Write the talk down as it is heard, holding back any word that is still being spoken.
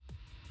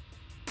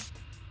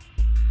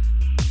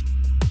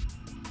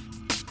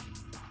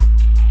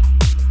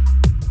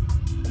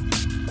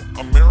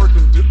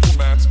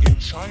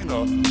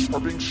are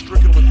being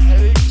stricken with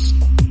headaches,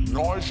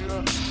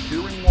 nausea,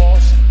 hearing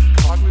loss,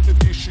 cognitive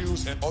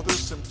issues, and other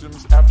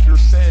symptoms after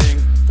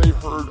saying they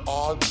heard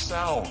odd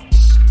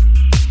sounds.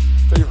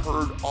 They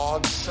heard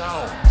odd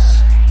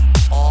sounds.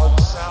 Odd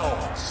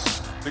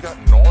sounds. They got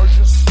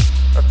nauseous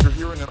after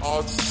hearing an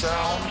odd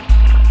sound.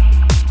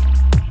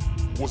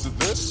 Was it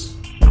this?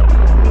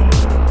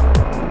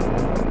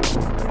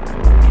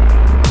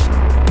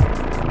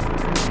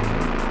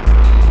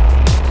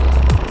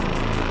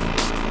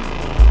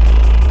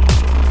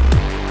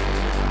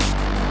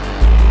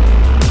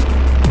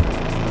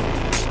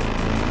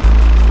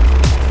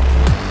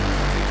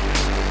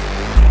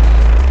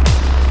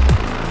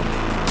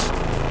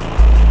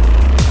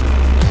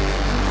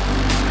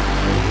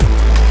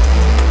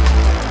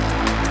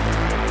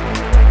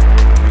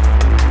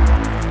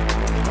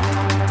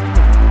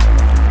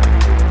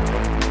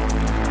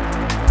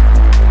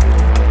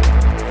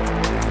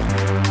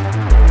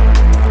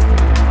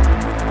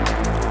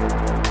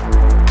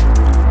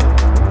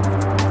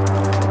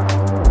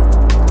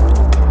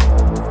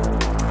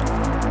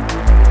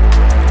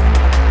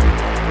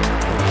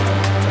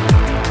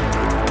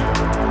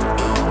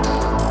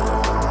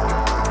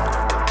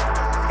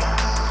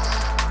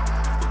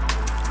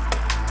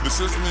 This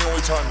isn't the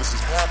only time this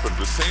has happened.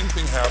 The same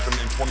thing happened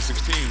in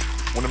 2016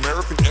 when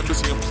American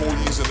embassy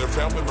employees and their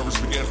family members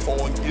began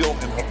falling ill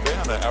in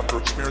Havana after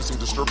experiencing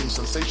disturbing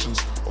sensations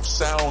of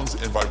sounds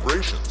and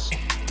vibrations.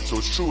 So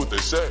it's true what they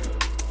say.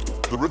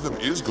 The rhythm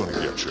is going to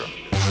get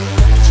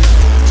you.